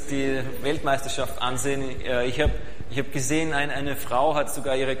die Weltmeisterschaft ansehen, ich hab gesehen, eine Frau hat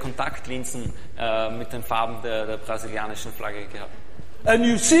sogar ihre Kontaktlinsen mit den Farben der brasilianischen Flagge gehabt. And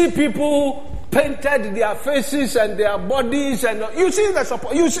you see people painted their faces and their bodies, and you see the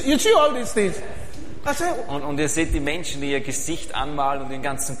support. You see all these things. Und ihr seht die Menschen, die ihr Gesicht anmalen und den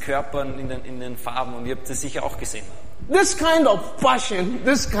ganzen Körper in den Farben, und ihr habt das sicher auch gesehen. This kind of passion,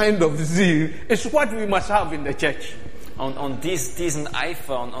 this kind of zeal is what we must have in the church. Und diesen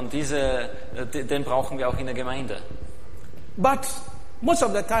Eifer und den brauchen wir auch in der Gemeinde. But most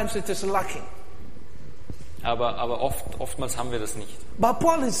of the times it is lacking. Aber oftmals haben wir das nicht. But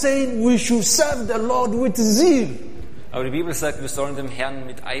Paul is saying we should serve the Lord with zeal. Aber die Bibel sagt, wir sollen dem Herrn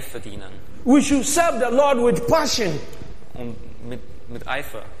mit Eifer dienen. We should serve the Lord with passion. Und mit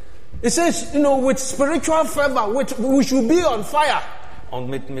Eifer. It says, with spiritual fervor, we should be on fire. Und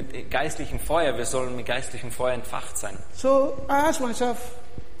mit geistlichem Feuer, wir sollen mit geistlichem Feuer entfacht sein. So I ask myself,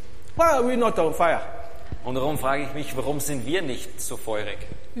 why are we not on fire? Und darum frage ich mich, warum sind wir nicht so feurig?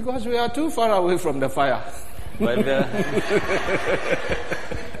 Because we are too far away from the fire. Weil wir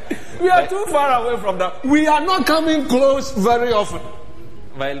we are too far away from that. We are not coming close very often.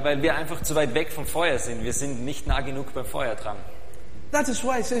 Weil wir einfach zu weit weg vom Feuer sind. Wir sind nicht nah genug beim Feuer dran. That is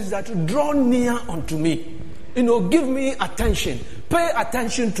why it says that draw near unto me. Give me attention. Pay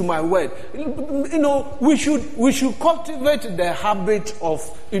attention to my word. We should cultivate the habit of,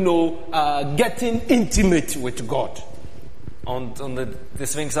 getting intimate with God. Und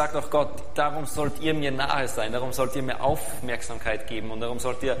deswegen sagt auch Gott, darum sollt ihr mir nahe sein, darum sollt ihr mir Aufmerksamkeit geben und darum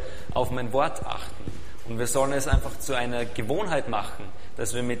sollt ihr auf mein Wort achten. Und wir sollen es einfach zu einer Gewohnheit machen,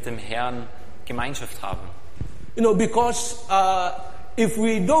 dass wir mit dem Herrn Gemeinschaft haben. Because if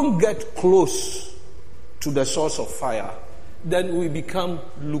we don't get close to the source of fire, then we become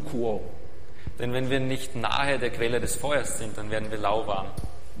lukewarm. Denn wenn wir nicht nahe der Quelle des Feuers sind, dann werden wir lauwarm.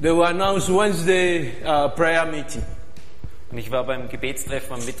 They will announce Wednesday prayer meeting. Und ich war beim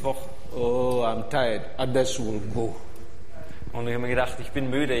Gebetstreffen am Mittwoch. Oh, I'm tired. Others will go. Und ich habe mir gedacht, ich bin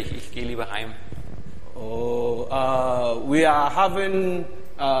müde, ich gehe lieber heim. Oh, we are having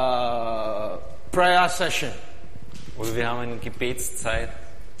prayer session. Oder wir haben eine Gebetszeit.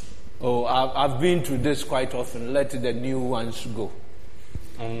 Oh, I've been to this quite often. Let the new ones go.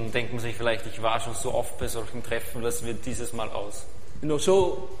 Und denkt man sich vielleicht, ich war schon so oft bei solchen Treffen, lassen wir dieses Mal aus.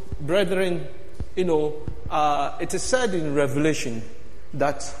 So, brethren, it is said in Revelation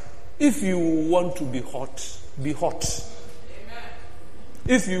that if you want to be hot, be hot.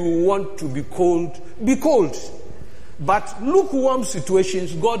 If you want to be cold, be cold. But lukewarm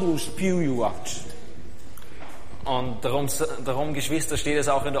situations, God will spew you out. Und darum, Geschwister, steht es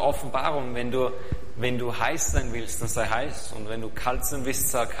auch in der Offenbarung, wenn du heiß sein willst, dann sei heiß. Und wenn du kalt sein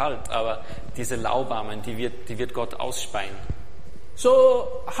willst, sei kalt. Aber diese Lauwarmen, die wird Gott ausspeien.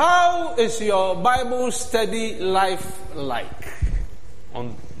 So, how is your Bible study life like?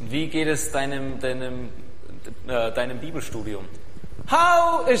 Und wie geht es deinem Bibelstudium?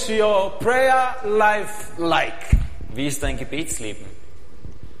 How is your prayer life like? Wie ist dein Gebetsleben?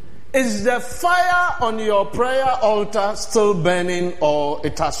 Is the fire on your prayer altar still burning or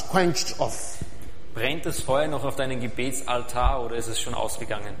it has quenched off? Brennt das Feuer noch auf deinem Gebetsaltar oder ist es schon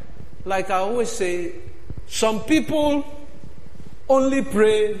ausgegangen? Like I always say, some people only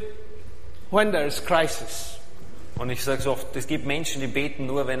pray when there is crisis. Und ich sage so oft, es gibt Menschen, die beten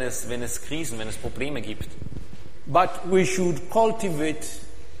nur, wenn es Krisen, wenn es Probleme gibt. But we should cultivate,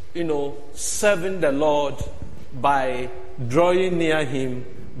 serving the Lord by drawing near Him,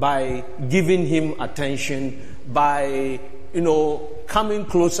 by giving Him attention, by, coming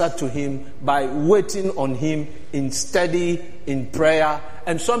closer to Him, by waiting on Him in study, in prayer,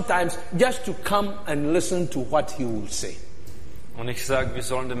 and sometimes just to come and listen to what He will say. Und ich sage, wir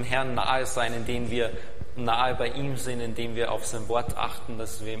sollen dem Herrn nahe sein, indem wir nahe bei ihm sind, indem wir auf sein Wort achten,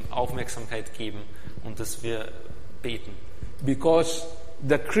 dass wir ihm Aufmerksamkeit geben und dass wir beten. Because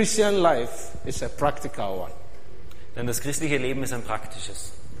the Christian life is a practical one. Denn das christliche Leben ist ein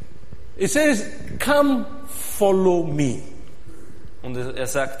praktisches. It says, come, follow me. Und er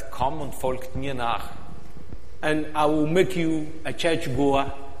sagt, komm und folgt mir nach. And I will make you a church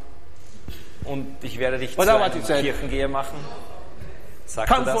goer. und ich werde dich zu Was that what einem he said? Kirchengeher machen. Sagt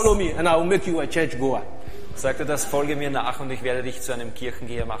er Come follow das? me and I will make you a church goer. Sagt er das? Folge mir nach und ich werde dich zu einem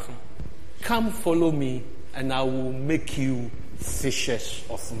Kirchengeher machen. Come follow me and I will make you fishers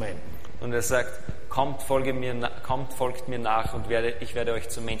of men. Und er sagt, folgt mir nach und ich werde euch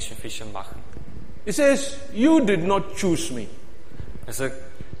zu Menschenfischern machen. He says, you did not choose me. Er sagt,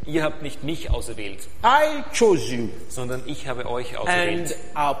 ihr habt nicht mich auserwählt, I chose you sondern ich habe euch and auserwählt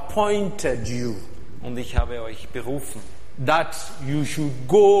appointed you und ich habe euch berufen, that you should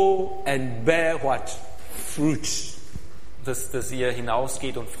go and bear what? Fruit. dass ihr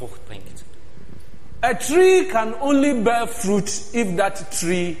hinausgeht und Frucht bringt. A tree can only bear fruit if that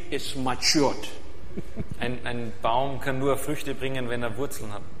tree is matured. Ein Baum kann nur Früchte bringen, wenn er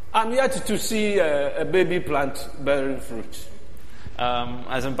Wurzeln hat. I'm yet to see a baby plant bearing fruit.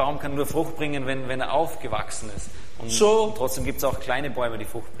 Also ein Baum kann nur Frucht bringen, wenn er aufgewachsen ist. Und trotzdem gibt es auch kleine Bäume, die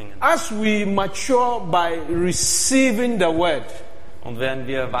Frucht bringen. As we mature by receiving the word, Und werden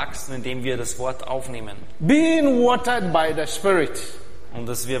wir wachsen, indem wir das Wort aufnehmen being watered by the Spirit, und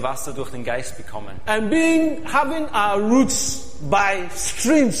dass wir Wasser durch den Geist bekommen and having our roots by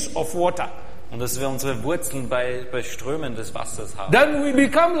streams of water, und dass wir unsere Wurzeln bei Strömen des Wassers haben, then we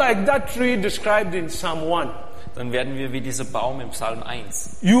become like that tree described in Psalm 1. dann werden wir wie dieser Baum im Psalm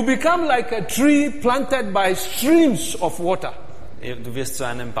 1. You become like a tree planted by streams of water. Du wirst zu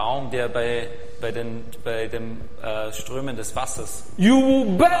einem Baum, der bei den Strömen des Wassers You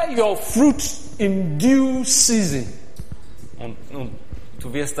will bear your fruit in due season. und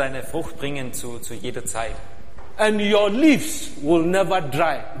du wirst deine Frucht bringen zu jeder Zeit. And your leaves will never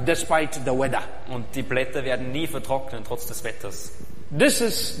dry despite the weather. Und die Blätter werden nie vertrocknen, trotz des Wetters. This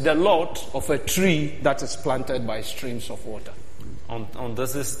is the lot of a tree that is planted by streams of water. Und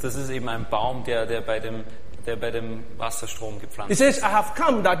das ist eben ein Baum, der bei dem Wasserstrom He gepflanzt ist. says, I have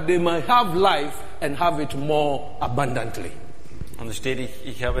come that they may have life and have it more abundantly. Und es steht,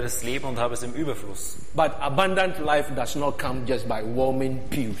 ich habe das Leben und habe es im Überfluss. But abundant life does not come just by warming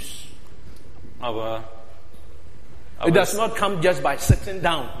pews. Aber It does not come just by sitting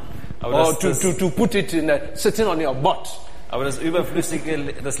down Aber or to put it sitting on your butt. Aber das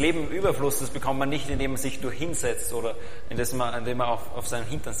Leben im Überfluss, das bekommt man nicht, indem man sich nur hinsetzt oder indem man auf seinem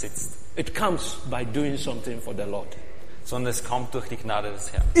Hintern sitzt, It comes by doing something for the Lord. sondern es kommt durch die Gnade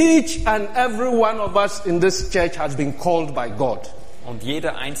des Herrn. Each and every one of us in this church has been called by God. Und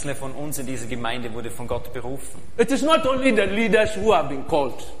jeder einzelne von uns in dieser Gemeinde wurde von Gott berufen. It is not only the leaders who have been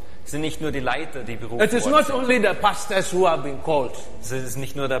called. Es sind nicht nur die Leiter, die berufen It is worden not sind. only the pastors who have been called. Es ist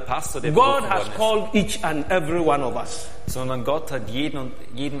nicht nur der Pastor, der God berufen has worden called each and every one of us. ist, sondern Gott hat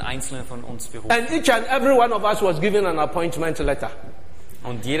jeden einzelnen von uns berufen. And each and every one of us was given an appointment letter.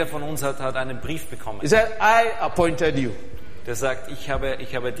 Und jeder von uns hat einen Brief bekommen, He said, I appointed you. der sagt, ich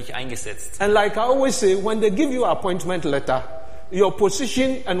habe dich eingesetzt. And like I always say, when they give you an appointment letter, your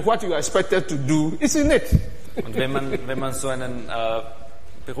position and what you are expected to do is in it. Und wenn man so einen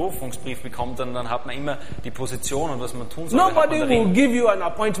Berufungsbrief bekommt, dann hat man immer die Position und was man tun soll. hat man Nobody darin. will give you an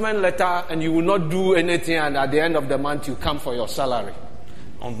appointment letter and you will not do anything and at the end of the month you come for your salary.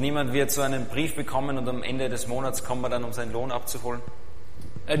 Und niemand wird so einen Brief bekommen und am Ende des Monats kommt man dann, um seinen Lohn abzuholen,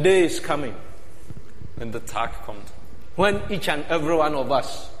 A day is coming wenn der Tag kommt, when each and every one of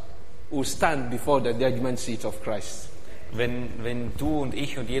us will stand before the judgment seat of Christ. wenn du und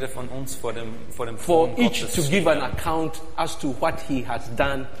ich und jeder von uns vor dem For Thron each Gottes to give an stehen, account as to what he has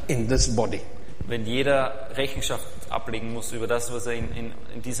done in this body. wenn jeder Rechenschaft ablegen muss über das, was er in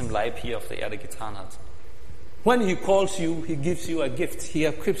diesem Leib hier auf der Erde getan hat. When he calls you, he gives you a gift. He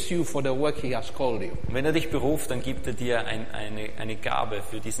equips you for the work he has called you. Und wenn er dich beruft, dann gibt er dir eine Gabe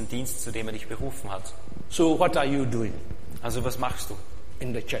für diesen Dienst, zu dem er dich berufen hat. So what are you doing Also was machst du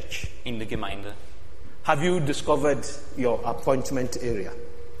in the church? in der Gemeinde? Have you discovered your appointment area?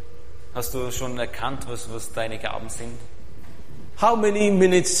 Hast du schon erkannt, was deine Gaben sind? How many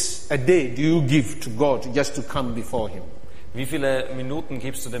minutes a day do you give to God just to come before him? Wie viele Minuten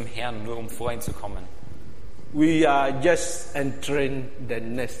gibst du dem Herrn, nur um vor ihn zu kommen? We are just entering the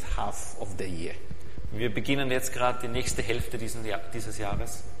next half of the year. Wir beginnen jetzt gerade die nächste Hälfte dieses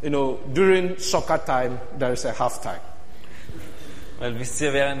Jahres. You know, during soccer time, there is a halftime. Weil wisst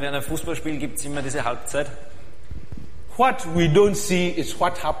ihr, während einem Fußballspiel gibt es immer diese Halbzeit. What we don't see is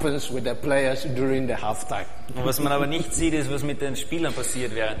what happens with the players during the halftime. Und was man aber nicht sieht, ist, was mit den Spielern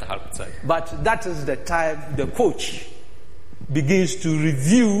passiert während der Halbzeit. But that is the time the coach begins to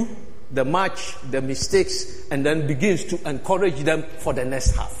review the match, the mistakes, and then begins to encourage them for the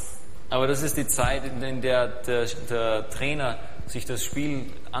next half. Aber das ist die Zeit, in der der Trainer sich das Spiel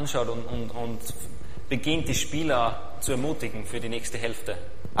anschaut und beginnt, die Spieler zu ermutigen für die nächste Hälfte.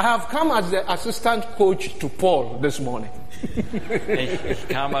 I have come as the assistant coach to Paul this morning. Ich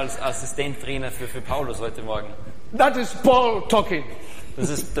kam als Assistenttrainer für Paulus heute Morgen. That is Paul talking. Das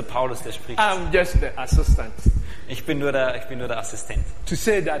ist der Paulus, der spricht. I'm just the assistant. Ich bin nur der Assistent. To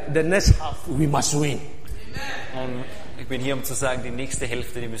say that the next half we must win. Und ich bin hier, um zu sagen, die nächste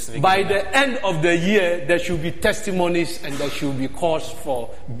Hälfte, die müssen wir By gewinnen. the end of the year, there should be testimonies and there should be cause for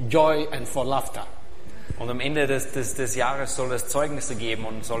joy and for laughter. Und am Ende des Jahres soll es Zeugnisse geben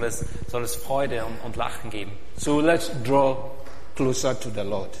und soll es Freude und Lachen geben. So let's draw closer to the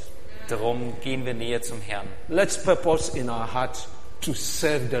Lord. Darum gehen wir näher zum Herrn. Let's purpose in our heart to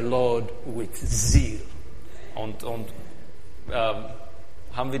serve the Lord with zeal. Und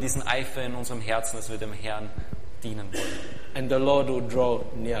haben wir diesen Eifer in unserem Herzen, dass wir dem Herrn dienen wollen. And the Lord will draw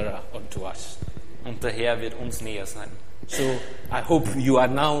nearer unto us. Und der Herr wird uns näher sein. So I hope you are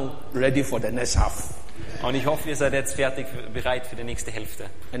now ready for the next half. Und ich hoffe, ihr seid jetzt bereit für die nächste Hälfte.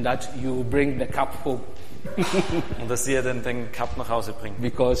 And that you bring the cup home. Und dass ihr den Cup nach Hause bringt.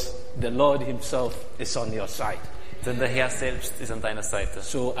 Because the Lord himself is on your side. Denn der Herr selbst ist an deiner Seite.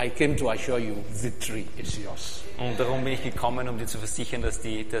 So I came to assure you, victory is yours. Und darum bin ich gekommen, um dir zu versichern, dass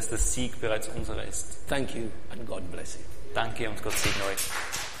der Sieg bereits unserer ist. Thank you and God bless you. Danke und Gott segne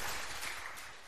euch.